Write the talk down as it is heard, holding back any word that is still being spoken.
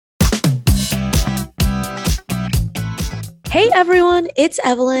Hey everyone, it's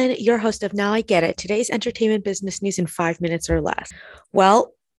Evelyn, your host of Now I Get It, today's entertainment business news in 5 minutes or less.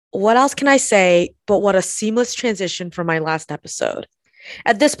 Well, what else can I say but what a seamless transition from my last episode?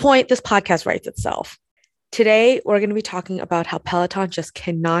 At this point, this podcast writes itself. Today, we're going to be talking about how Peloton just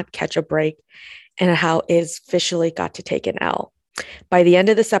cannot catch a break and how it's officially got to take an L. By the end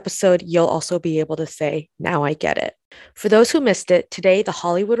of this episode, you'll also be able to say, now I get it. For those who missed it, today, The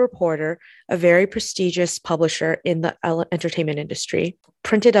Hollywood Reporter, a very prestigious publisher in the entertainment industry,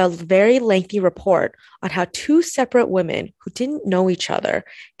 printed a very lengthy report on how two separate women who didn't know each other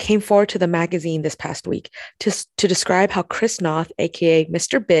came forward to the magazine this past week to describe how Chris Noth, aka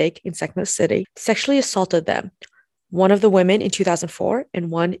Mr. Big in Sex and the City, sexually assaulted them. One of the women in 2004 and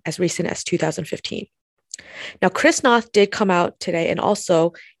one as recent as 2015. Now, Chris Noth did come out today, and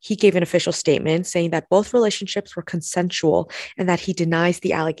also he gave an official statement saying that both relationships were consensual and that he denies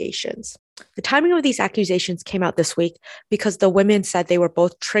the allegations. The timing of these accusations came out this week because the women said they were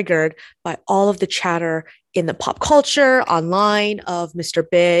both triggered by all of the chatter in the pop culture online of Mr.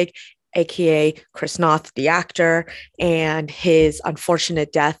 Big, aka Chris Noth, the actor, and his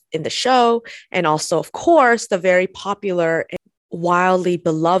unfortunate death in the show, and also, of course, the very popular wildly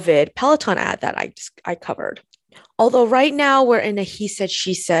beloved Peloton ad that I covered. Although right now we're in a he said,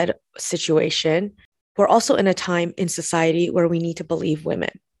 she said situation, we're also in a time in society where we need to believe women.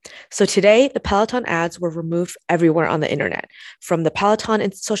 So today, the Peloton ads were removed everywhere on the internet, from the Peloton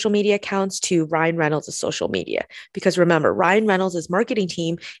and social media accounts to Ryan Reynolds' social media. Because remember, Ryan Reynolds' marketing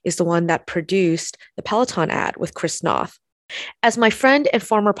team is the one that produced the Peloton ad with Chris Noth. As my friend and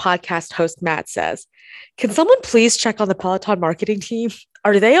former podcast host Matt says, can someone please check on the Peloton marketing team?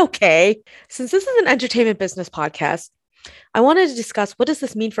 Are they okay? Since this is an entertainment business podcast, I wanted to discuss what does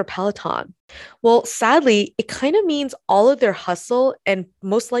this mean for Peloton? Well, sadly, it kind of means all of their hustle and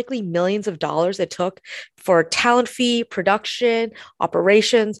most likely millions of dollars it took for talent fee, production,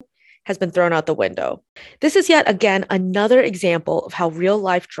 operations has been thrown out the window. This is yet again another example of how real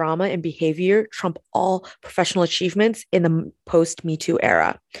life drama and behavior trump all professional achievements in the post-Me Too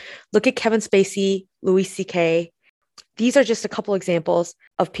era. Look at Kevin Spacey, Louis C.K. These are just a couple examples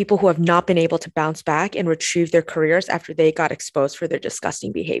of people who have not been able to bounce back and retrieve their careers after they got exposed for their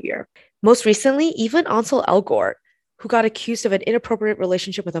disgusting behavior. Most recently, even Ansel Elgort, who got accused of an inappropriate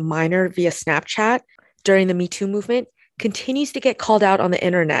relationship with a minor via Snapchat during the Me Too movement, continues to get called out on the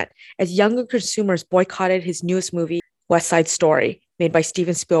internet as younger consumers boycotted his newest movie, West Side Story, made by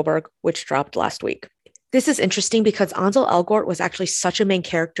Steven Spielberg, which dropped last week. This is interesting because Ansel Elgort was actually such a main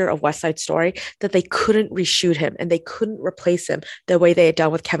character of West Side Story that they couldn't reshoot him and they couldn't replace him the way they had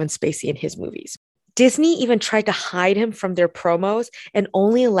done with Kevin Spacey in his movies. Disney even tried to hide him from their promos and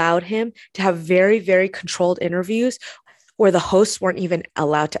only allowed him to have very, very controlled interviews where the hosts weren't even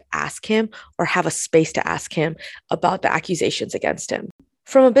allowed to ask him or have a space to ask him about the accusations against him.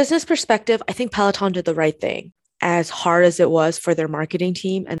 From a business perspective, I think Peloton did the right thing, as hard as it was for their marketing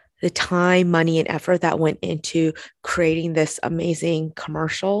team and the time, money, and effort that went into creating this amazing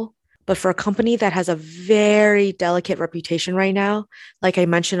commercial. But for a company that has a very delicate reputation right now, like I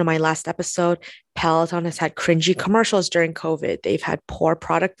mentioned in my last episode, Peloton has had cringy commercials during COVID. They've had poor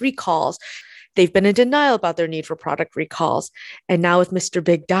product recalls. They've been in denial about their need for product recalls. And now with Mr.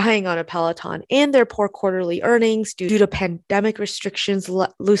 Big dying on a Peloton and their poor quarterly earnings due to pandemic restrictions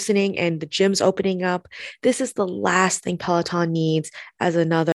loosening and the gyms opening up, this is the last thing Peloton needs as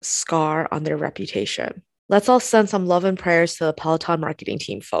another scar on their reputation. Let's all send some love and prayers to the Peloton marketing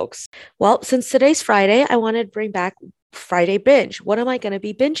team, folks. Well, since today's Friday, I wanted to bring back Friday Binge. What am I going to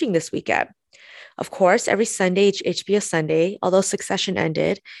be binging this weekend? Of course, every Sunday, it's HBO Sunday. Although Succession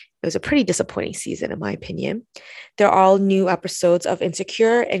ended, it was a pretty disappointing season, in my opinion. There are all new episodes of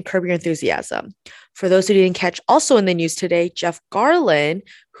Insecure and Curb Your Enthusiasm. For those who didn't catch, also in the news today, Jeff Garlin,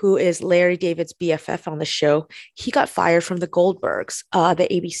 who is Larry David's BFF on the show, he got fired from the Goldbergs, the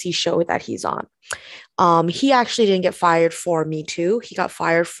ABC show that he's on. He actually didn't get fired for Me Too. He got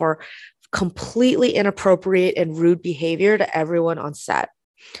fired for completely inappropriate and rude behavior to everyone on set.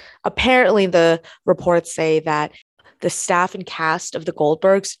 Apparently, the reports say that the staff and cast of the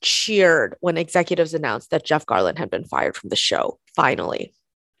Goldbergs cheered when executives announced that Jeff Garlin had been fired from the show, finally.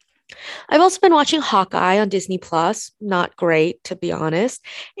 I've also been watching Hawkeye on Disney Plus, not great, to be honest,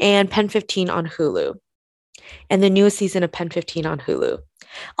 and Pen 15 on Hulu, and the newest season of Pen 15 on Hulu.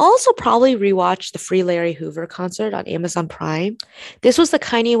 I'll also probably rewatch the Free Larry Hoover concert on Amazon Prime. This was the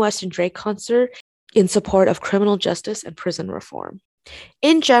Kanye West and Drake concert in support of criminal justice and prison reform.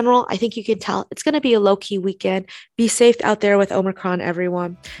 In general, I think you can tell it's going to be a low-key weekend. Be safe out there with Omicron,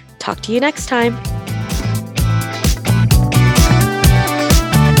 everyone. Talk to you next time.